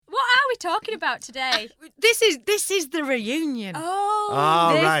talking about today? This is the reunion.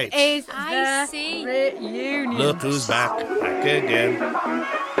 Oh, this right. is I the see. reunion. Look who's back again.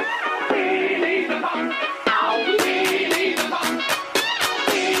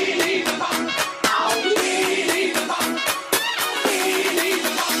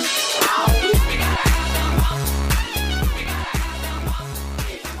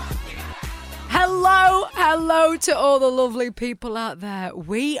 Hello to all the lovely people out there.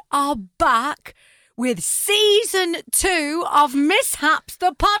 We are back with season 2 of Mishaps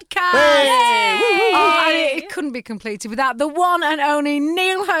the podcast. Hey! Oh, and it couldn't be completed without the one and only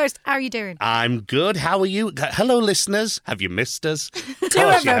Neil Hurst. How are you doing? I'm good. How are you? Hello, listeners. Have you missed us? Two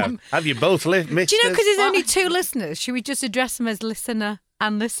of them. Have you both missed Do you know, us? because there's only 2 listeners, should we just address them as listener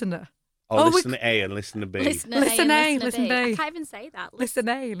and listener? Oh, listen to A and listen to B. Listen A, listen B. I can't even say that. Listen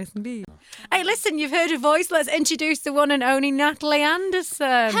A, listen B. Hey, listen, you've heard her voice. Let's introduce the one and only Natalie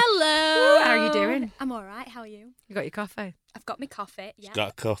Anderson. Hello. How are you doing? I'm all right. How are you? You got your coffee? I've got my coffee. Yeah. She's got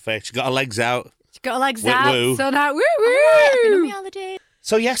a coffee. She's got her legs out. She's got her legs Woo out. woo. So now, woo I've been on woo. my holiday.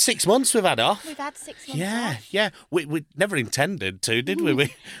 So, 6 months we've had off. We've had 6 months Yeah, off. yeah. We never intended to, did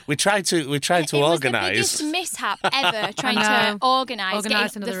we? We tried to It was the organise. biggest mishap ever trying know. to organise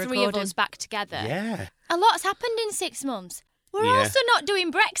getting another the 3 of recording. us back together. Yeah. A lot's happened in 6 months. We're Yeah. also not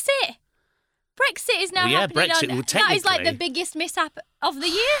doing Brexit. Brexit is now Yeah, happening. Brexit, well, That is like the technically- biggest mishap of the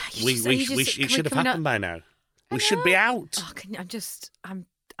year. It should have happened by now. We should be out. Oh,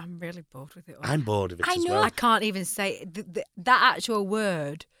 I'm really bored with it all. I'm bored of it I as know. well. I can't even say that actual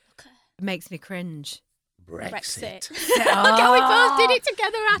word makes me cringe. Brexit. Look how we both did it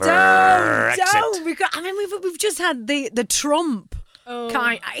together Brexit. Don't. We've just had the Trump Oh.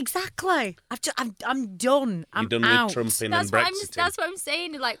 kind. Exactly. I'm done. I'm You're done out. with Trumping That's and what Brexiting. I'm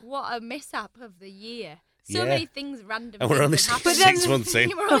saying. Like, what a mishap of the year. So Yeah. many things random. And we're only things have six happened. months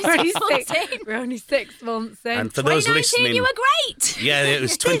in. We're only 6 months in. We're only 6 months in. And for those 2019, listening, you were great. yeah, it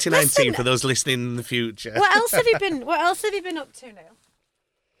was 2019 Listen. for those listening in the future. What else have you been up to now?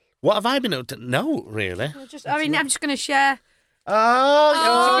 What have I been up to? No, really. I'm just going to share.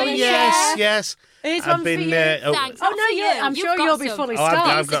 Oh, yeah. yes. Here's I've one been. for you. Thanks. Oh no, yeah, I'm You've sure got you'll be some. fully Oh, stocked.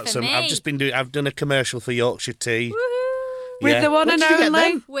 I've got for some. me. I've just been doing. I've done a commercial for Yorkshire Tea. With Yeah. the one Where and did you get only.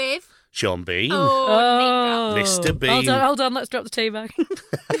 them? With Sean Bean. oh, Mr. Bean. Hold on, let's drop the tea bag.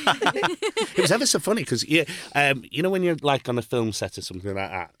 It was ever so funny because you know when you're like on a film set or something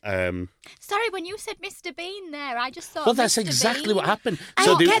like that. sorry, when you said Mr. Bean there, I just thought. Well, that's Mr. exactly Bean. what happened.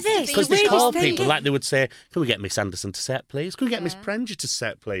 Oh, get this. Because The they weirdest call thing. people, like they would say, can we get Miss Anderson to set, please? Can we get Miss Prenger to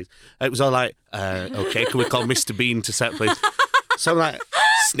set, please? It was all like, okay, can we call Mr. Bean to set, please? So I'm like,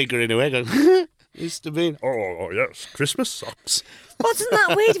 sniggering away, going, Mr. Bean. Oh, yes, Christmas socks. Wasn't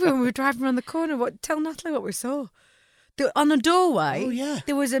that weird when we were driving around the corner? Tell Natalie what we saw. On the doorway, Oh, yeah.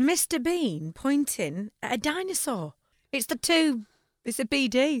 there was a Mr. Bean pointing at a dinosaur. It's a BD.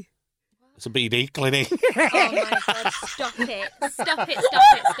 It's a BD clinic. Oh my God! Stop it! Stop it! Stop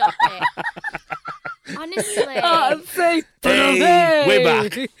it! Stop it! Honestly. See. Hey, we're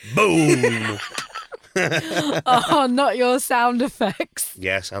back. Boom. Oh, not your sound effects.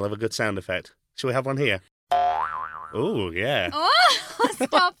 Yes, I'll have a good sound effect. Shall we have one here? Oh, yeah. Oh,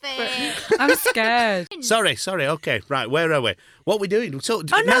 stop it! I'm scared. Sorry. Okay, right. Where are we? What are we doing? So, Oh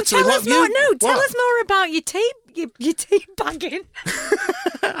no! Natalie, Tell what us have more. you- No, tell what? us more about your tea bagging.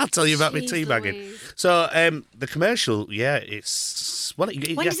 I'll tell you about my Jeez tea bagging. Louise. So, the commercial, it's When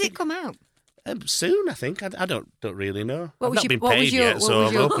does it come out? Soon, I think. I don't really know. What I've was not your- been what was paid your- yet, what so was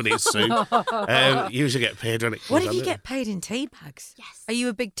I'm your- hoping it's soon. Usually get paid when it comes What if out, you don't get paid in tea bags? Yes. Are you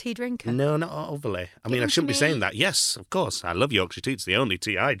a big tea drinker? No, not overly. I mean, I them shouldn't to be saying me. that. Yes, of course. I love Yorkshire tea. It's the only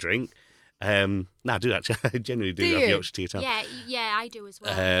tea I drink. No, I do actually. I genuinely do Do love you? Yorkshire tea at home. Yeah, I do as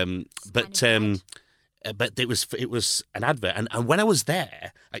well. But it was an advert, and when I was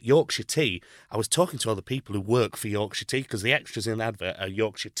there at Yorkshire Tea, I was talking to other people who work for Yorkshire Tea because the extras in the advert are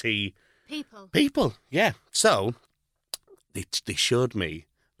Yorkshire Tea people. Yeah, so they showed me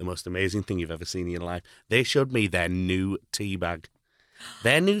the most amazing thing you've ever seen in your life. They showed me their new tea bag.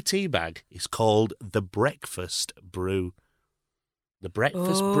 Their new tea bag is called the Breakfast Brew. The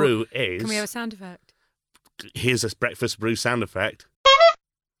Breakfast Oh, Brew is. Can we have a sound effect? Here's a Breakfast Brew sound effect.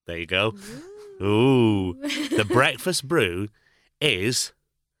 There you go. Ooh. The Breakfast Brew is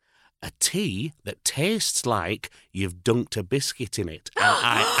a tea that tastes like you've dunked a biscuit in it. And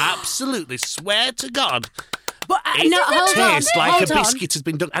I absolutely swear to God, But it tastes like hold a on. biscuit has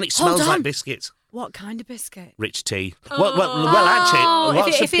been dunked, and it Hold smells like on. biscuits. What kind of biscuit? Rich tea. Well, actually,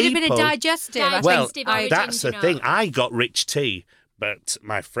 lots if of it had been a people. digestive, I Digestive Well, think origin, that's the you know. thing. I got rich tea but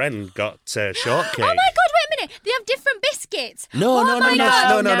my friend got shortcake. Oh my God! Wait a minute. They have different biscuits. No, Oh no, my no,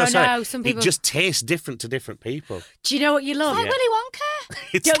 God. no, sorry. no, some people- It just tastes different to different people. Do you know what you love? Like Yeah. Willy Wonka.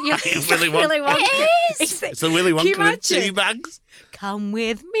 It's Don't you- like Willy Wonka. Willy Wonka. It is. It's the Willy Can you Wonka with tea imagine? bags. Come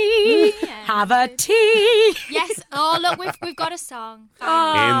with me, Yeah. have a tea. Yes. Oh look, we've got a song.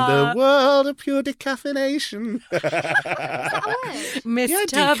 Oh. In the world of pure decaffeination. Is that a word? Mr.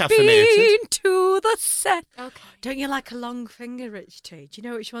 decaffeinated. Bean to the set. Okay. Don't you like a long finger, Rich Tea? Do you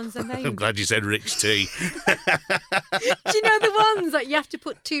know which ones are I'm named? glad you said rich tea. Do you know the ones that you have to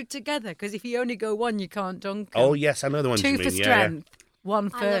put two together? Because if you only go one, you can't dunk 'em. Oh, yes, I know the ones Two you for mean. Yeah, strength, one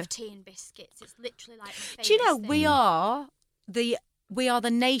for. I love tea and biscuits. It's literally like my favourite. Do you know thing. we are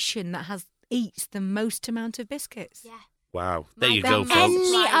the nation that eats the most amount of biscuits Yeah. Wow. There My you best go, than friend- folks.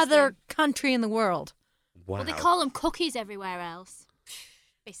 any Surprise other them. country in the world. Wow. Well, they call them cookies everywhere else.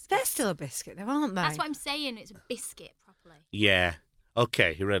 Biscuits. They're still a biscuit, though, aren't they? That's what I'm saying. It's a biscuit properly. Yeah.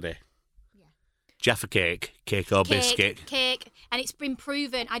 Okay, you ready? Yeah. Jaffa cake or biscuit? Cake, and it's been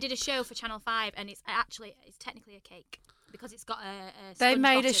proven. I did a show for Channel 5, and it's technically a cake because it's got a They sponge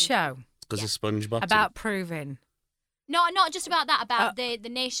made a bottom. show Because Yeah. of sponge bottom. about proving. No, not just about that. About the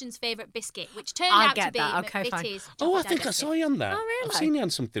nation's favourite biscuit, which turned I out get to be that. Okay, fine. McVitie's. Oh, I chocolate think I digestive. saw you on that. Oh, really? I've seen you on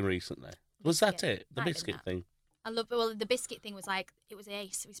something recently. Was that Biscuit. it? The Might have been biscuit that. thing? I love it. Well, the biscuit thing was like it was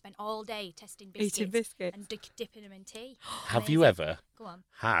ace. We spent all day testing biscuits, Eating biscuits. and dipping them in tea. Have you Amazing. ever Go on.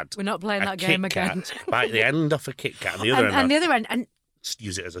 had We're not playing a that game Kit again. Kat, bite the end off a Kit Kat and the other and end the off, other end, and just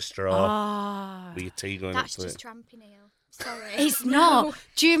use it as a straw ah, with your tea going That's up to just it? trampy, Neil. Sorry. it's not.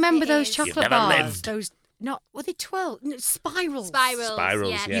 Do you remember It those is. chocolate You've never bars? lived. Those not were they 12? No, spirals. Spirals.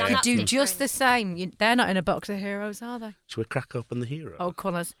 Spirals, Yeah. yeah. You now could that's do just the different. same. They're not in a box of heroes, are they? Should we crack open the hero? Oh,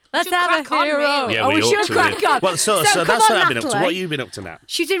 colours. Let's should have a crack on, hero. really. yeah, oh, we ought should to, crack yeah. on. Well, so come that's on, what I've been up to. Natalie. What have you been up to now?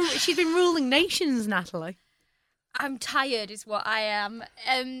 She's been ruling nations, Natalie. I'm tired, is what I am.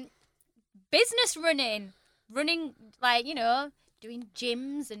 Business running like doing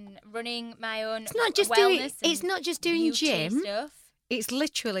gyms and running my own. It's not just wellness doing. and It's not just doing beauty gym. stuff. It's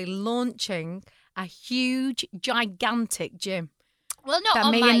literally launching a huge, gigantic gym. Well, not That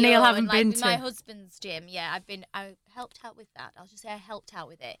on me my and Neil own, haven't like been with my to. husband's gym. Yeah, I helped out with that. I'll just say I helped out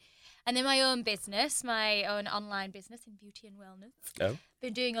with it. And then my own business, my own online business in beauty and wellness. Oh.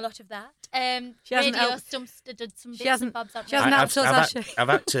 Been doing a lot of that. She hasn't Radio, helped- did some she bits hasn't- and bobs. she hasn't helped us, has she? I've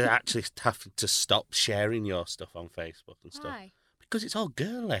had to actually have to stop sharing your stuff on Facebook and stuff Why? because it's all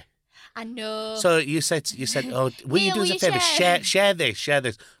girly. I know. So you said, oh, will you Neil, do will us a you favour? share? Share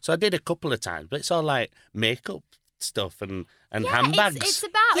this. So I did a couple of times, but it's all like makeup stuff and yeah, handbags. It's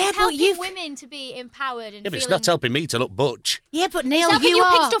about Yeah, it's but helping you've- women to be empowered and yeah, but it's feeling. not helping me to look butch. Yeah, but Neil, It's helping you you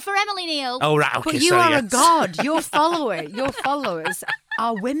pick are. stuff for Emily, Neil. Oh right, okay. But you so are a yes. god. Your followers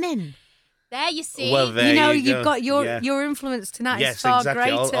are women. There you see. Well, there you know, you you've go. got your Yeah. your influence tonight Yes, is far exactly.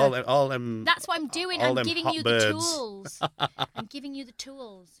 greater. All them. That's what I'm doing. all I'm them giving hot you birds. the tools. I'm giving you the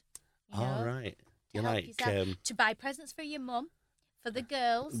tools. You know, All right. to You help like yourself, to buy presents for your mum, for the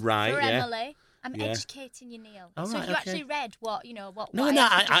girls, Right, for yeah. Emily. I'm Yeah. educating you, Neil. All so right, if you okay. actually read what what No, I no,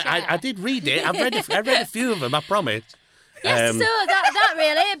 asked you to I share. did read it. I read a few of them. I promise. Yes, so that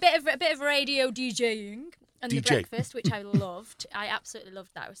really a bit of radio DJing and the DJ. breakfast, which I loved. I absolutely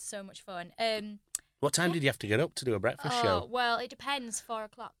loved that. It was so much fun. What time did you have to get up to do a breakfast Oh show? well, it depends.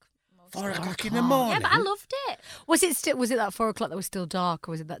 4:00. 4 mostly. o'clock in the morning. Yeah, but I loved it. Was it that 4 o'clock that was still dark,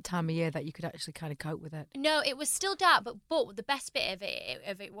 or was it that time of year that you could actually kind of cope with it? No, it was still dark, but the best bit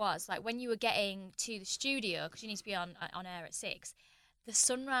of it was like when you were getting to the studio because you need to be on air at 6. The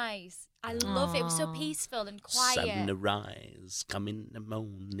sunrise, I love it. It was so Aw. peaceful and quiet. Sunrise, come in the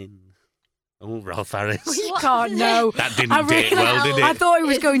morning. Oh, Ralph Harris. You What? can't know. That didn't I date well, did it? I thought he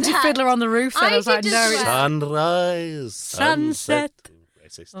was Is going to that- Fiddler on the Roof. Then I was I like, did no, as it's well. Sunrise, Sunset.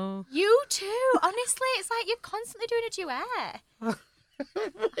 Racist. Oh. You too. Honestly, it's like you're constantly doing a duet.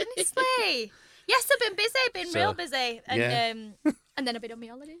 Honestly. Yes, I've been busy, been So, real busy. And yeah. and then I've been on my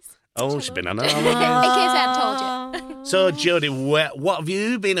holidays. Oh, which I she's been love. on her In holiday. case I hadn't told you. So, Jodie, what have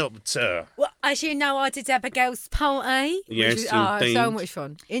you been up to? Well, as you know, I did Abigail's party. Yes, which is, you so did. much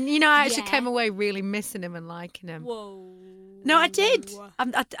fun. And I actually Yeah. came away really missing him and liking him. Whoa. No, I did.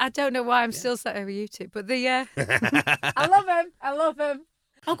 I don't know why I'm still sat over YouTube, but I love him. I love him.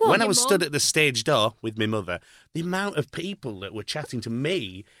 Oh, go on. When I your was mum. stood at the stage door with my mother, the amount of people that were chatting to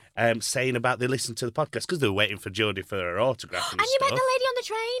me saying about they listened to the podcast because they were waiting for Jodie for her autograph and And you met stuff. the lady on the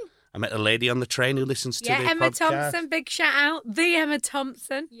train. I met a lady on the train who listens to Yeah, the Emma podcast. Thompson, big shout out. The Emma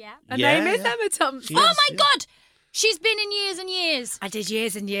Thompson. Yeah. Her Yeah, name is yeah. Emma Thompson. She Oh is, my yeah. God. She's been in Years and Years. I did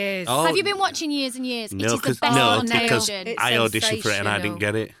years and years. Oh, Have you been watching Years and Years? No, it is the because best no, on because television. it's I auditioned for it and I sensational. didn't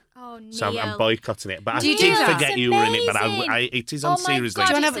get it. Oh, Neil. So I'm boycotting it. But Do you I do did that? forget It's you were in it, but amazing. it is on Oh my series God,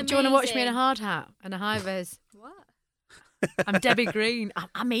 Do link. you it's want to watch me in a amazing. hard hat and a high vis? What? I'm Debbie Green.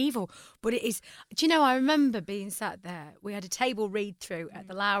 I'm evil, but it is. Do you know? I remember being sat there. We had a table read through at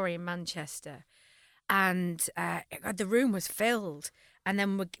the Lowry in Manchester, and the room was filled. And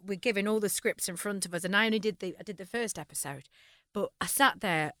then we're given all the scripts in front of us. And I did the first episode, but I sat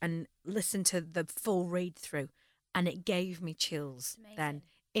there and listened to the full read through, and it gave me chills. Amazing. Then,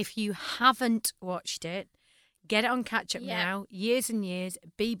 if you haven't watched it, get it on catch up Yeah. now. Years and years,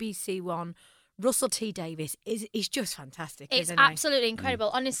 BBC One. Russell T Davies is just fantastic. It's isn't he? absolutely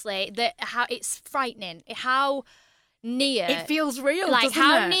incredible. Honestly, how it's frightening. How near It feels real, like doesn't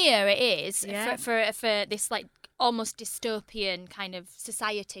how it? near it is Yeah. for this like almost dystopian kind of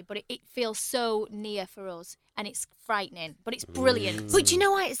society, but it feels so near for us, and it's frightening, but it's brilliant. But do you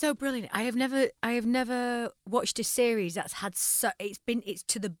know why it's so brilliant? I have never watched a series that's had it's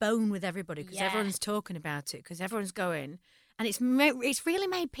to the bone with everybody because Yeah. everyone's talking about it because everyone's going, and it's really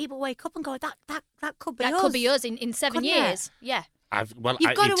made people wake up and go that could be That us. could be us in 7 Couldn't years. Yeah. You've got to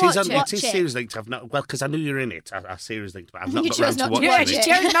it watch is it. It is Watch it. series linked. I've not because I knew you were in it. I series linked, but I've not You got chose round to not to watching Yeah, watch she it.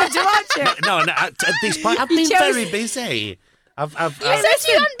 chose not to watch it. No, at this point, I've been chose- very busy. I've You said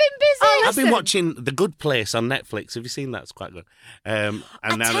you hadn't been busy. I've been listen. watching The Good Place on Netflix. Have you seen that? It's quite good. And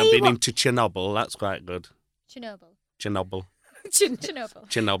now tell I've you been what- into Chernobyl. That's quite good. Chernobyl. Chernobyl.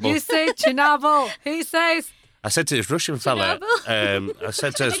 Chernobyl. You say Chernobyl. He says. I said to this Russian fella. I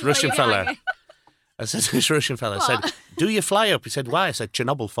said to this Russian fella. I said to this Russian fella. I said, "Do you fly up?" He said, "Why?" I said,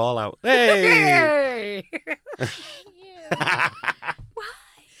 "Chernobyl fallout." Hey. Hey.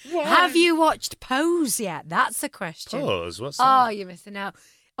 Have you watched Pose yet? That's the question. Pause. What's Oh, that? you're missing out.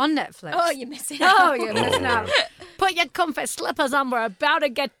 On Netflix. Oh, you're missing Oh, out. you're missing out. Put your comfort slippers on. We're about to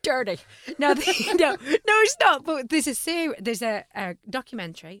get dirty. No, no, it's not. But there's a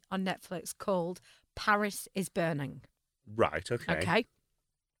documentary on Netflix called Paris is Burning. Right. Okay. Okay.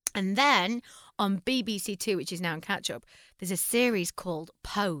 And then on BBC Two, which is now in catch up, there's a series called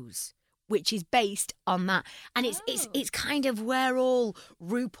Pose, which is based on that. And it's kind of where all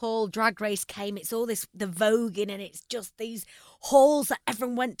RuPaul Drag Race came. It's all this, the voguing, and it's just these halls that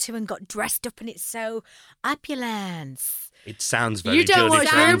everyone went to and got dressed up, and it's so opulence. It sounds very. You don't Jodie watch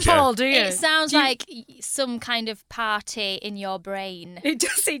Foster. RuPaul, do you? It sounds like some kind of party in your brain. It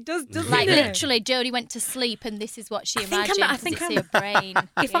does, doesn't Like it? literally, Jodie went to sleep, and this is what she I think I'm- imagined. I 'cause think it's I'm- her brain.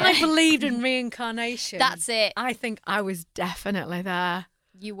 If I believed in reincarnation, That's it. I think I was definitely there.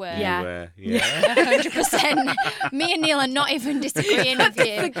 You were. Yeah. Yeah. 100%. Me and Neil are not even disagreeing with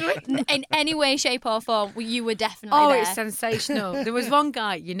you in any way, shape, or form. You were definitely Oh, there. it's sensational. There was one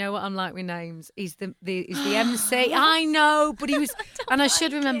guy, you know what I'm like with names. He's the MC. I know, but he was, and I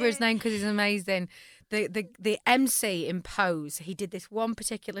should remember his name because he's amazing. The MC in Pose. He did this one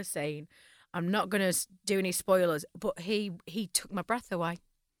particular scene. I'm not going to do any spoilers, but he took my breath away.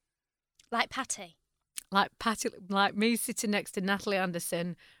 Like Patty. Like me sitting next to Natalie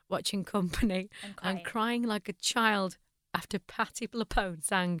Anderson watching Company and crying like a child after Patti LuPone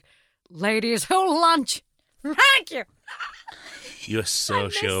sang "Ladies Who Lunch." Thank you. You're so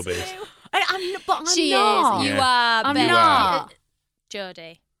showbiz. But I'm She not. is. You Yeah. are. I'm Becky. not.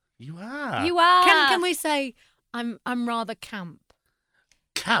 Jodie. You are. You are. Can we say I'm rather camp?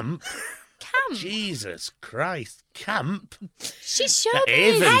 Camp. Camp. Jesus Christ. Camp. She's That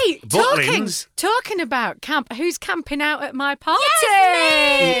showbiz. even- Hey, Butlins. talking about camp. Who's camping out at my party?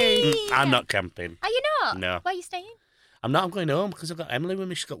 I'm not camping. Are you not? No. Where are you staying? I'm not. I'm going home because I've got Emily with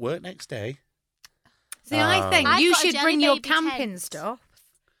me. She's got work next day. See, I think I've you got a should Jelly bring your Baby camping tent. stuff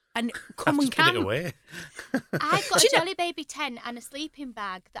and I've come and just put it camp. away. I've got a Jelly Baby tent and a sleeping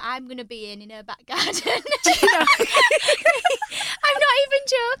bag that I'm going to be in her back garden. I'm not even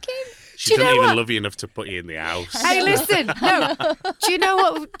joking. She you know doesn't even what? love you enough to put you in the house. Hey, listen. No. Do you know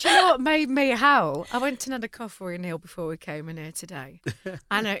what made me howl? I went and had a coffee with Neil before we came in here today.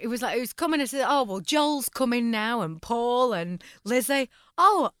 I know it was coming and said, "Oh well, Joel's coming now, and Paul and Lizzie."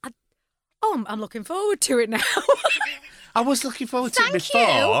 I'm looking forward to it now. I was looking forward to it Thank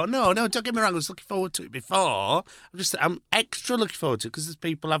before. No, don't get me wrong. I was looking forward to it before. I'm extra looking forward to it because there's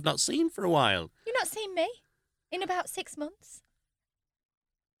people I've not seen for a while. You've not seen me in about 6 months.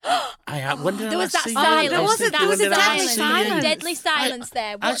 When did I There was last that see silence. you? There was a That was a deadly silence. silence. Deadly silence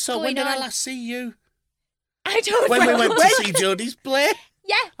there. I What's saw. going When did on? I last see you? I don't When know. we went to see Jodie's play.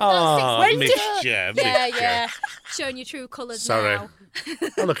 Yeah. Oh, about 6 months missed ago. you, Yeah, missed yeah. Showing your true colours Sorry. now.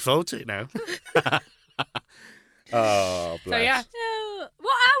 I'm looking forward to it now. Oh, bless. So yeah,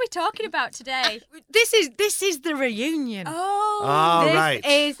 What are we talking about today? this is the reunion. Oh. All this right.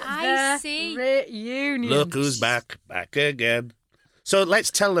 is I the see. reunion. Look who's back again. So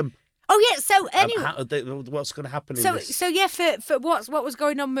let's tell them Oh yeah. So anyway, what's going to happen in so this. so yeah, for what was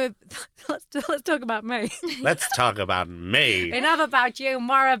going on with? Let's talk about me. Let's talk about me. Enough about you,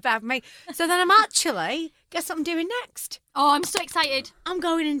 more about me. So then I'm actually, guess what I'm doing next? Oh, I'm so excited. I'm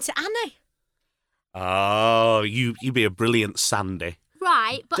going into Annie. Oh, you be a brilliant Sandy.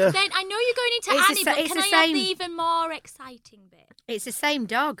 Right, but Duh. then I know you're going into It's Annie, the sa- but it's can the I have same- the even more exciting bit? It's the same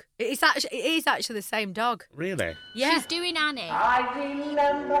dog. It is actually the same dog. Really? Yeah. She's doing Annie. I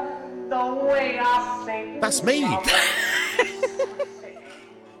remember the way I sang. That's me.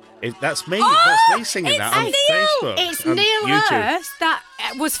 That's me. Oh, That's me singing that on Facebook. It's on Neil YouTube. Hurst that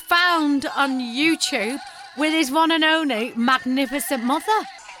was found on YouTube with his one and only magnificent mother.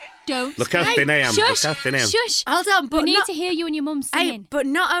 Don't. Look how Hey, thin I am. Shush, Look how thin I am. Shush. Hold on, We but need not, to hear you and your mum hey, singing. but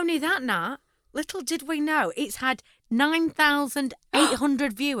not only that, Nat, little did we know, it's had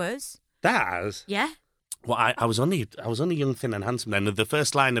 9,800 viewers. That has. Yeah. Well, I was only young, thin, and handsome then. The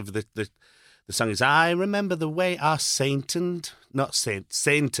first line of the song is, "I remember the way our sainted mother,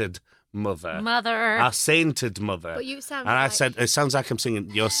 our sainted mother." But you sound And I like- said, it sounds like I'm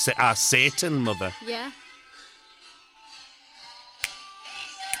singing our Satan mother. Yeah.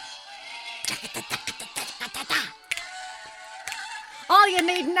 All you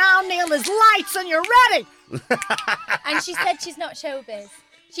need now, Neil, is lights and you're ready. And she said she's not showbiz.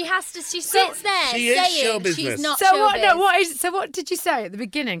 She has to. She sits there she is saying show business. she's not So showbiz. what did you say at the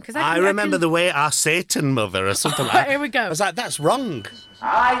beginning? Because I remember the way our Satan mother or something like that. Here we go. I was like, that's wrong.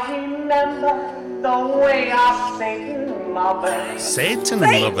 I remember the way I sang, mother. Satan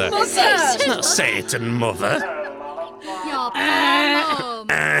mother. Mother. It's not Satan mother. Your poor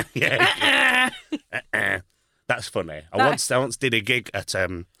mum. Yeah. That's funny. I once did a gig at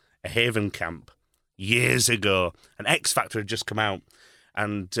a Haven camp years ago. An X Factor had just come out,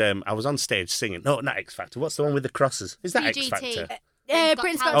 and I was on stage singing. No, not X Factor. What's the one with the crosses? Is that X BGT. Factor?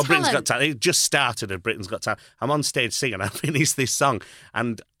 Britain's Got Oh, Britain's Talent. Got Talent. It just started at Britain's Got Talent. I'm on stage singing. I finished this song,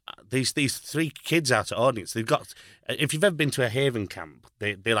 and these three kids out of audience. They've got. If you've ever been to a Haven camp,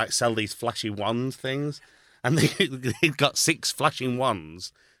 they like sell these flashy wand things, and they've got 6 flashing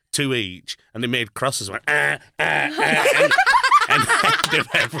wands, 2 each, and they made crosses. Went and end of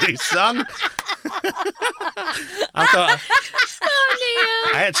every song. I thought. Oh,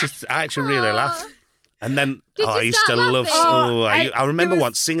 Neil. I actually really laughed. And then Did I you used to start love. laughing? I remember there was-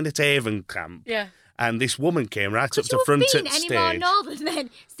 once singing at Avon camp. Yeah. And this woman came right up Could to you front have been at any more stage. northern than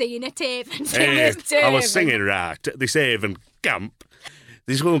singing a tape and Hey, singing I was singing right at this Avon camp.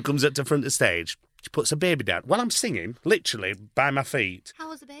 This woman comes up to front of stage. She puts a baby down while I'm singing, literally by my feet, How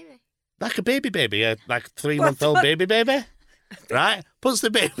was the baby? like a baby, like a 3-month-old baby. Right? Puts the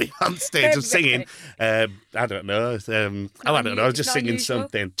baby on stage and singing. I don't know. I don't know. I was just not singing unusual.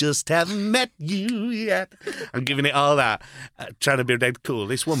 something. Just haven't met you yet. I'm giving it all that. Trying to be dead cool.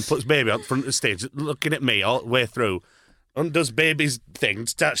 This one puts baby on front of the stage, looking at me all the way through. Undoes baby's thing,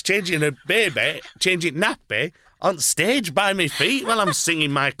 starts changing her baby, changing nappy on stage by my feet while I'm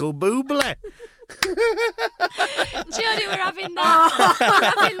singing Michael Bublé. Jodie, we're having that. We're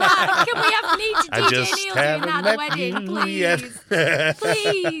having that. Can we need to I DJ just Neil doing that haven't at the met wedding, you please? yet.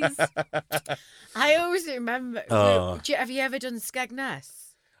 Please. I always remember. Oh. Have you ever done Skegness?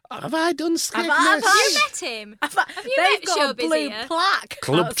 Have I done Skegness? Have You met him? Have you They've met got a Showbiz blue here? plaque.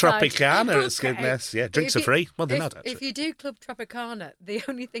 Club outside. Tropicana at Okay. Skegness. Yeah, drinks If are you- free. Well, they're if- not, actually. If you do Club Tropicana, the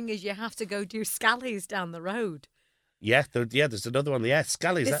only thing is you have to go do Scallies down the road. Yeah, there's another one. Yeah,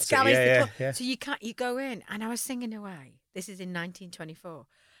 Scally's, The that's Scallies, it. the Yeah, club. yeah. So you go in, and I was singing away. This is in 1924.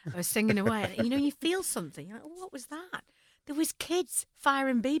 I was singing away, and you feel something. You're like, oh, what was that? There was kids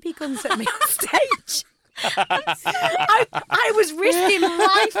firing BB guns at me on stage. I was risking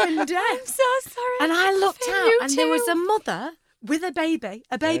life and death. I'm so sorry. And I looked out, and there was a mother with a baby,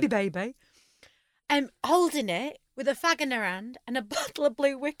 baby, holding it with a fag in her hand and a bottle of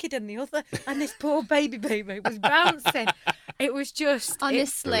Blue Wicked in the other, and this poor baby was bouncing. It was just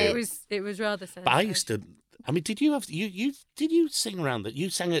Honestly. it was rather sad. But I used to. I mean, did you sing around that? You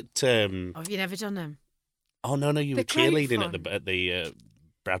sang at. Oh, have you never done them? Oh no, you The were cheerleading Great at the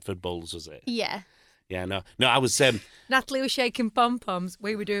Bradford Bulls, was it? Yeah. Yeah, no, I was. Natalie was shaking pom poms.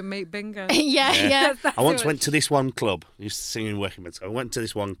 We were doing meat bingo. Yeah, yeah. I once went to this one club. I used to sing in working men. So I went to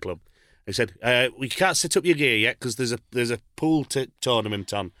this one club. They said, "We can't set up your gear yet because there's a pool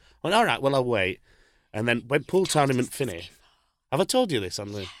tournament on." I went, "All right, well I'll wait." And then when pool tournament finished, have I told you this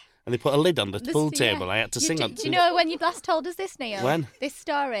on the? And they put a lid on the pool table. I had to sing on. Do you know when you last told us this, Neil? When? This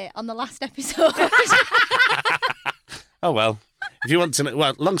story on the last episode. Oh well, if you want to know,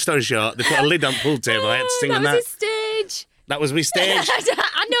 well, long story short, they put a lid on pool table. I had to sing on that that. was his stage. That was my stage.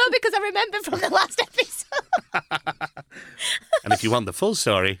 I know because I remember from the last episode. And if you want the full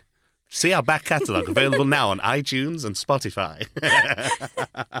story, see our back catalogue available now on iTunes and Spotify.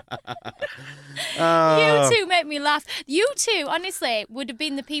 You two make me laugh. You two, honestly, would have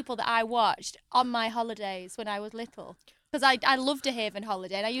been the people that I watched on my holidays when I was little. Because I loved a Haven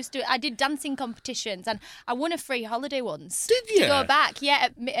holiday, and I did dancing competitions, and I won a free holiday once. Did you? To go back, yeah,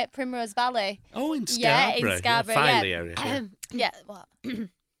 at Primrose Valley. Oh, in Scarborough. Yeah, in Scarborough, Finally yeah. area. Yeah, what?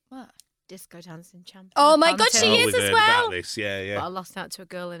 What? Disco dancing champion. Oh my God, she Oh, is we've as heard well. about this. Yeah. But I lost out to a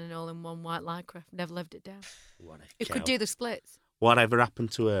girl in an all-in-one white lycra. Never lived it down. What a Who cow. could do the splits? Whatever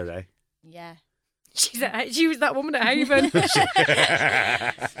happened to her, eh? Yeah. She was that woman at Haven with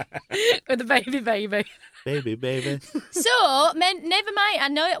the baby. Baby. So, never mind. I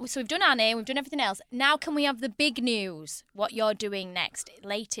know. So we've done Annie, we've done everything else. Now, can we have the big news? What you're doing next,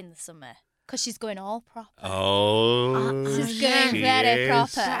 late in the summer? Because she's going all proper. Oh, She's going very is.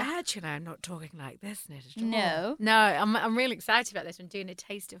 proper. But actually, I'm not talking like this, Ned, at all. No. No, I'm really excited about this. I'm doing a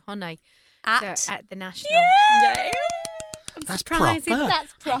taste of honey At the National. Yeah. I'm That's surprised proper.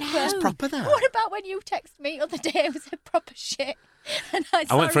 That's proper. That's proper, that. What about when you texted me the other day? It was a proper shit. And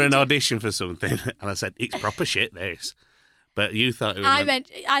I went for sorry an to- audition for something, and I said, it's proper shit, this. But you thought it was...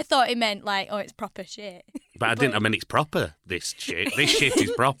 I thought it meant like, oh, it's proper shit. But I didn't. I mean, it's proper, this shit. This shit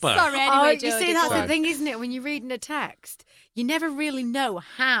is proper. Sorry, anyway, Oh, you Jodie, see, that's go the on. thing, isn't it? When you're reading a text, you never really know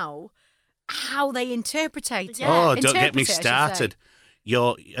how they interpret it. Oh, don't get me Interpret it, I should say. started.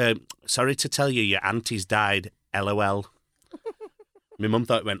 Your sorry to tell you, your auntie's died. LOL. My mum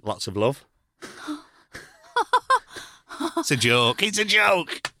thought it meant lots of love. It's a joke. It's a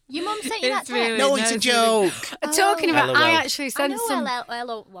joke. Your mum sent you that It's text? really- No, it's a it's joke. Talking about, LOL. I actually I sent know some. what?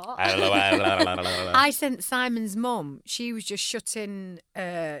 LOL. I sent Simon's mum. She was just shutting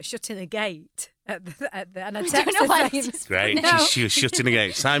a gate at the and I I don't know texted why saying, it's Great. No. She was shutting the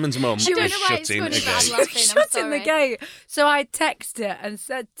gate. Simon's mum I don't was know why it's shutting funny, a but I'm gate. laughing. I'm shutting the sorry. gate. So I texted her and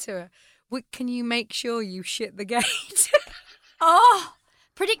said to her, "Can you make sure you shit the gate?" Oh,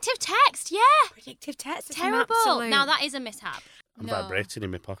 predictive text, yeah. Predictive text. Terrible. Now that is a mishap. I'm No. vibrating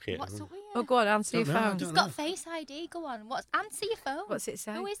in my pocket. What's up with you? Oh, go on, answer your Don't know, I phone. don't It's got Face ID. Go on. Answer your phone. What's it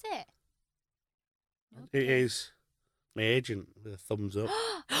say? Who is it? It is my agent with a thumbs up.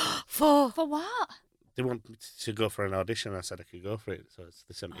 For For what? They want me to go for an audition. I said I could go for it, so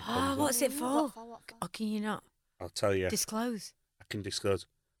they sent me a oh, thumbs up. what's it for? What for? Oh, can you not I'll tell you. disclose? I can disclose.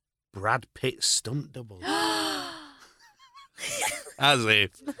 Brad Pitt stunt double. As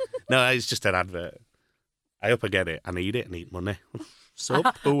if. No, it's just an advert. I hope I get it. I need it. I need money. So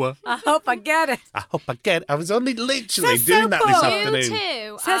poor. I hope I get it. I hope I get it. I was only literally Says doing so that this poor. afternoon.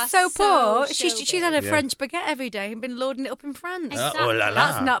 You two Says are so poor. She's showbiz. had a Yeah. French baguette every day and been loading it up in France. Exactly. Oh la la.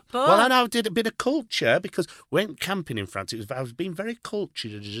 That's not poor. Well, I know I did a bit of culture because went camping in France. I was being very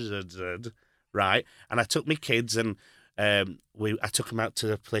cultured, right? And I took my kids and I took them out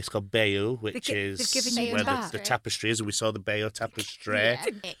to a place called Bayeux, which they've is given you where a the tapestry. tapestry is, and we saw the Bayeux tapestry. Yeah.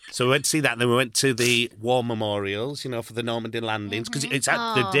 So we went to see that, and then we went to the war memorials, for the Normandy landings, because it's the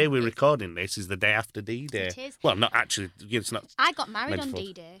Oh. day we're recording this is the day after D-Day. It is. Well, not actually. It's not. I got married on Metaphor.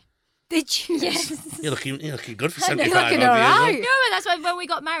 D-Day. Did you? Yes. You're looking good for I know. 75 You're looking odd years, all though. right. No, but that's why when we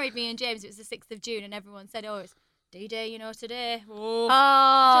got married, me and James, it was the 6th of June, and everyone said, oh, it's D-Day, today. Oh.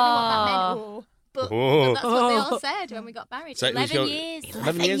 I don't know what that meant. Oh. But that's what they all said when we got married. So it was 11 your- years.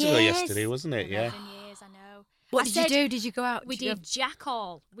 11 years ago yesterday, wasn't it? Yeah. 11 years, I know. What I did said- you do? Did you go out? We Did you did jack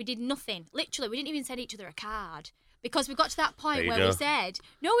all. We did nothing. Literally, we didn't even send each other a card. Because we got to that point There you where go. we said,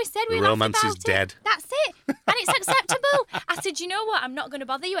 we said The we laughed romance about is it. dead. That's it. And it's acceptable. I said, you know what? I'm not going to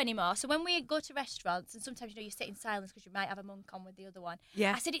bother you anymore. So when we go to restaurants, and sometimes, you sit in silence because you might have a monk on with the other one.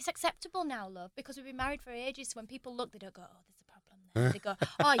 Yeah. I said, it's acceptable now, love, because we've been married for ages. So when people look, they don't go, oh, there's a problem there. They go,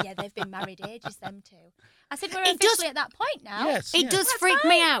 oh, yeah, they've been married ages, them two. I said, we're It does- officially at that point now. Yes. It yeah. does That's freak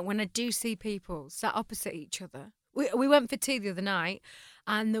me fine. out when I do see people sat opposite each other. We went for tea the other night,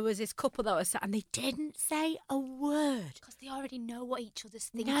 and there was this couple that was sat, and they didn't say a word. Because they already know what each other's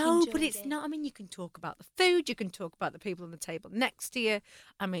thinking. No, but it's Jodie. not. I mean, you can talk about the food, you can talk about the people on the table next to you.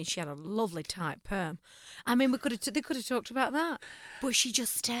 I mean, she had a lovely tight perm. I mean, they could have talked about that, but she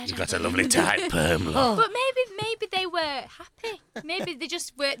just stared. You at got a me. lovely tight perm, love. But maybe they were happy. Maybe they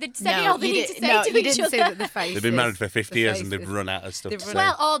just were. They said No, all they you need to didn't- say no, to you each didn't other. say that the faces. They've been married for 50 the years and they've faces. run out of stuff They've to run say.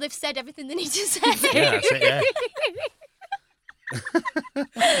 Well, or they've said everything they need to say. Yeah, that's it, yeah.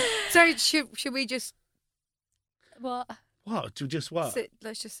 So should we just What? What? Do just what? sit?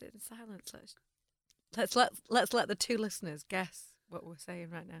 Let's just sit in silence. Let's let the two listeners guess what we're saying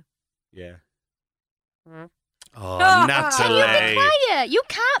right now. Yeah. Hmm? Oh, You Natalie. be quiet. You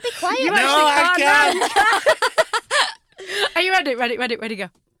can't be quiet. You No, I Are you ready? Ready, go.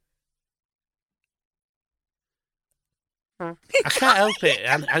 I can't help it.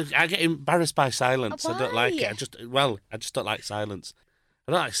 I get embarrassed by silence. I don't like Why? it. I just don't like silence.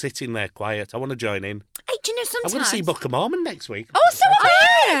 I don't like sitting there quiet. I want to join in. Hey, do you know I'm sometimes? going to see Book of Mormon next week. Oh, so am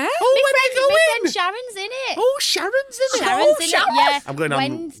I. My friend Sharon's in it. Oh, Sharon's in it. Sharon's in it. Yeah. I'm going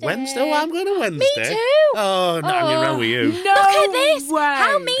on Wednesday. Oh, I'm going on Wednesday. Me too. Oh, not hanging around with you. No Look at this. way.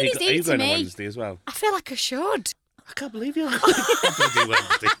 How mean Are is you he to going on me? Wednesday as well? I feel like I should. I can't believe you're going on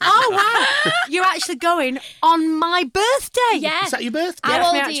Wednesday. Oh, wow. You're actually going on my birthday. Yeah. Is that your birthday? Yeah, How it's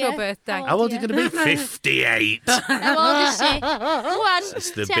old my are actual you? birthday. How old are you going to be? 58. How old is she? Go on.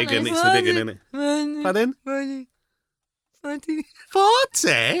 It's the tell big one. us. It's the big one, isn't it? Pardon? 40?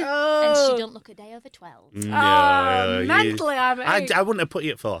 And she don't look a day over 12. No, mentally, I wouldn't have put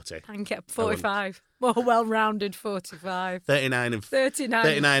you at 40. I can get 45. More well-rounded 45. 39 and 39.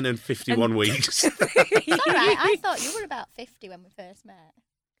 39 and 51 weeks. It's all right. I thought you were about 50 when we first met.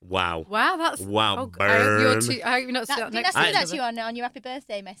 Wow. Wow, that's... Wow, oh, I hope you're burn. I hope you're not sitting Did I next say to that each to you other. on your happy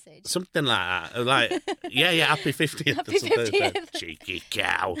birthday message? Something like that. Like, yeah, happy 50th. Happy or something. 50th. Cheeky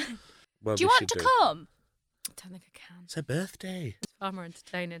cow. Well, Do you we want should to come? I don't think I can. It's her birthday. It's far more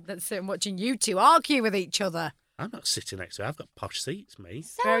entertaining than sitting watching you two argue with each other. I'm not sitting next to her. I've got posh seats, me.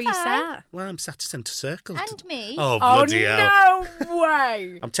 So Where are you have I. sat? Well, I'm sat centre circle. And me. Oh, Oh, bloody hell. no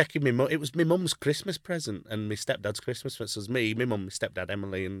way. I'm taking my mum. It was my mum's Christmas present and my stepdad's Christmas present. So it was me, my mum, my stepdad,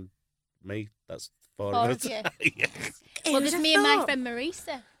 Emily, and me. That's four Four of of us. you. Yes. Well, there's me and my friend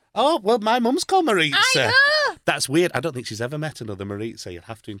Marisa. Oh, well, my mum's called Maritza. I know. That's weird. I don't think she's ever met another Maritza. You'll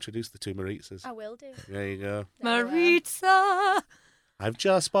have to introduce the two Maritzas. I will do. There you go. Maritza I've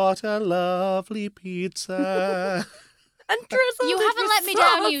just bought a lovely pizza. and drizzled You it haven't with let me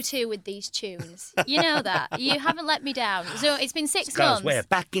down, sauce. you two, with these tunes. You know that. You haven't let me down. So it's been 6 Because months. we're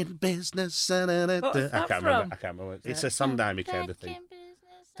back in business. What's I that can't from? remember. It's a Sundimey kind of thing.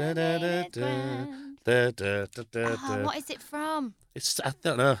 What is it from? I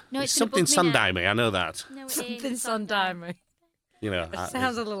don't know. No, it's it's gonna something bug me now. Sundimey. I know that. No, it Something is. Sundimey. You know. It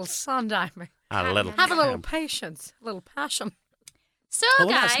sounds a little Sundimey. a little. Have a little patience, a little passion. So, Oh, well,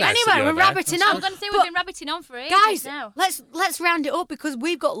 that's guys. nice. Anyway, you're we're there. rabbiting I'm on. going to say But- we've been rabbiting on for ages Guys, now. let's round it up because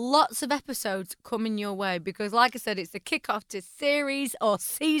we've got lots of episodes coming your way because, like I said, it's the kickoff to series or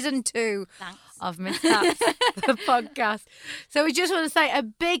season 2 Thanks. of Mishaps, the podcast. So we just want to say a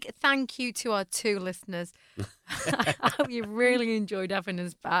big thank you to our 2 listeners. I hope you really enjoyed having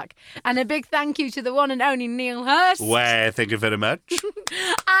us back. And a big thank you to the one and only Neil Hurst Well, thank you very much.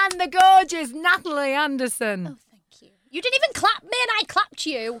 and the gorgeous Natalie Anderson. Oh, thank you. You didn't even clap me and I clapped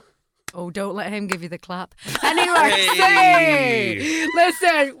you. Oh, don't let him give you the clap. Anyway, Hey.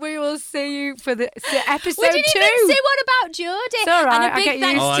 listen, we will see you for the episode We didn't 2. even say what about Jodie. It's all right, And a I big get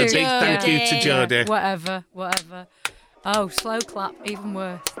thanks used Oh, a to big thank you to Jodie. Whatever. Oh, slow clap, even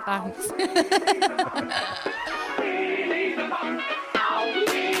worse. Thanks.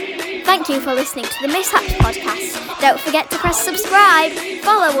 Thank you for listening to the Mishaps podcast. Don't forget to press subscribe.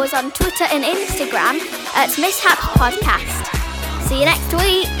 Follow us on Twitter and Instagram at Mishaps Podcast. See you next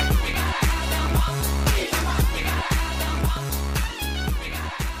week.